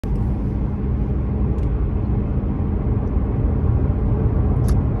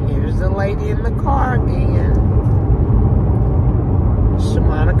lady in the car again.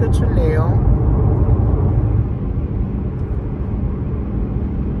 Shamanica Tranelle.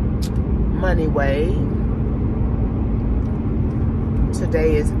 Money Wave.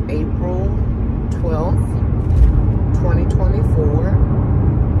 Today is April 12th, 2024.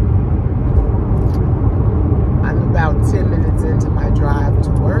 I'm about 10 minutes into my drive to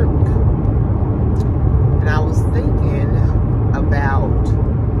work. And I was thinking about,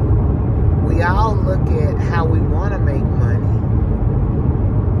 we all look at how we want to make money,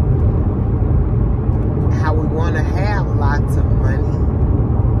 how we want to have lots of money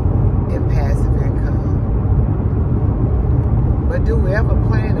in passive income. But do we ever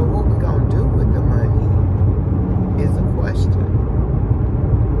plan on what we're going to do with the money is a question.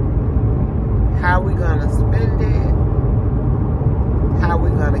 How are we going to spend it? How are we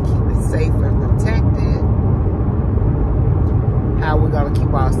going to keep it safe and protected? How are we going to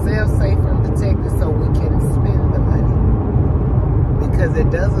keep ourselves safe and protected so we can spend the money? Because it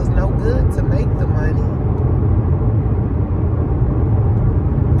does us no good to make the money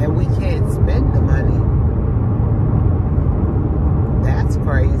and we can't spend the money. That's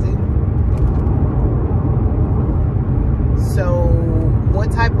crazy. So,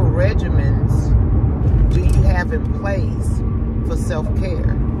 what type of regimens do you have in place for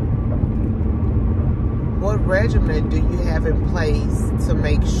self-care? What regimen do you have in place to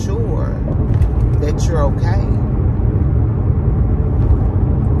make sure that you're okay?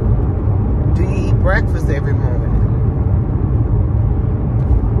 Do you eat breakfast every morning?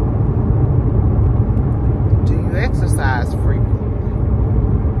 Do you exercise frequently?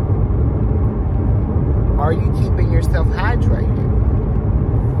 Are you keeping yourself hydrated?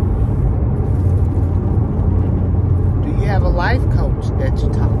 Do you have a life coach that you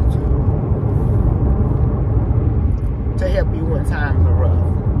talk to help you when times are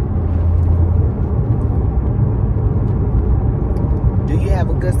rough? Do you have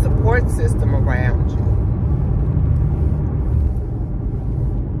a good support system around you?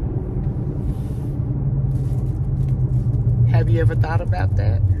 Have you ever thought about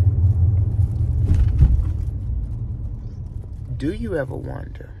that? Do you ever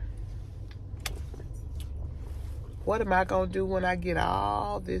wonder, what am I going to do when I get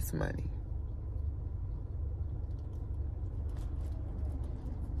all this money?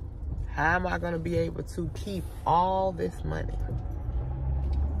 How am I going to be able to keep all this money?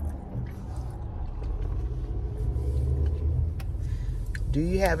 Do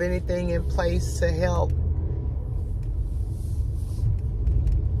you have anything in place to help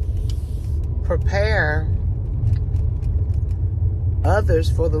prepare others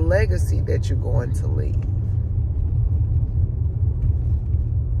for the legacy that you're going to leave?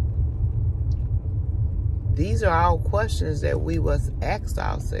 These are all questions that we must ask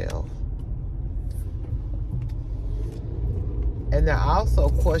ourselves. And there are also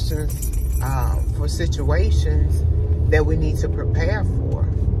questions for situations that we need to prepare for.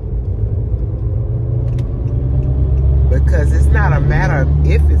 Because it's not a matter of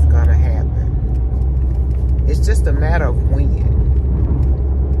if it's going to happen. It's just a matter of when.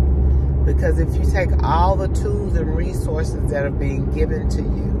 Because if you take all the tools and resources that are being given to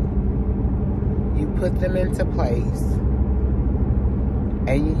you, you put them into place,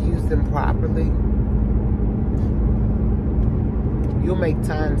 and you use them properly, you'll make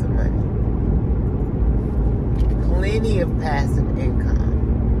tons of money. Plenty of passive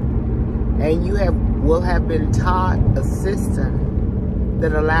income. And you will have been taught a system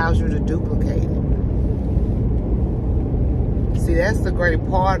that allows you to duplicate it. See, that's the great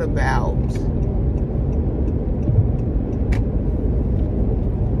part about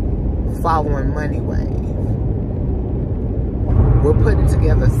following Money Wave. We're putting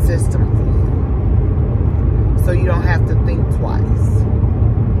together a system for you, so you don't have to think twice.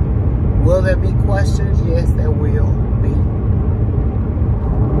 Will there be questions? Yes, there will be.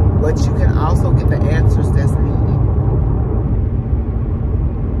 But you can also get the answers that's needed.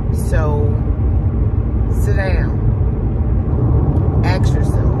 So, sit down. Ask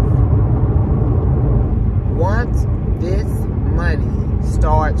yourself, once this money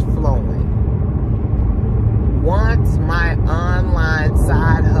starts flowing, once my online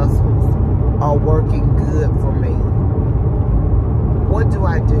side hustles are working good for me, what do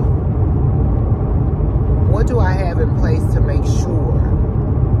I do? What do I have in place to make sure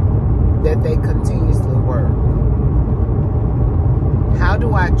that they continuously work? How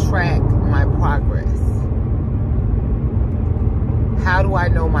do I track my progress? How do I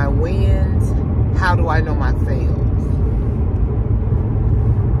know my wins? How do I know my fails?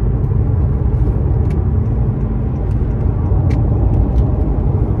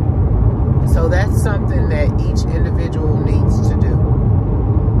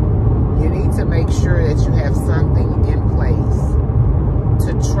 have something in place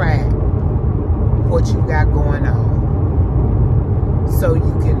to track what you got going on, so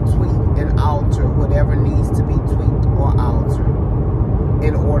you can tweak and alter whatever needs to be tweaked or altered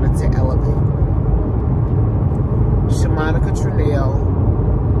in order to elevate. Shamanica Trinell,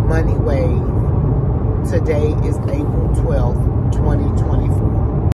 Money Wave. Today is April 12th, 2024.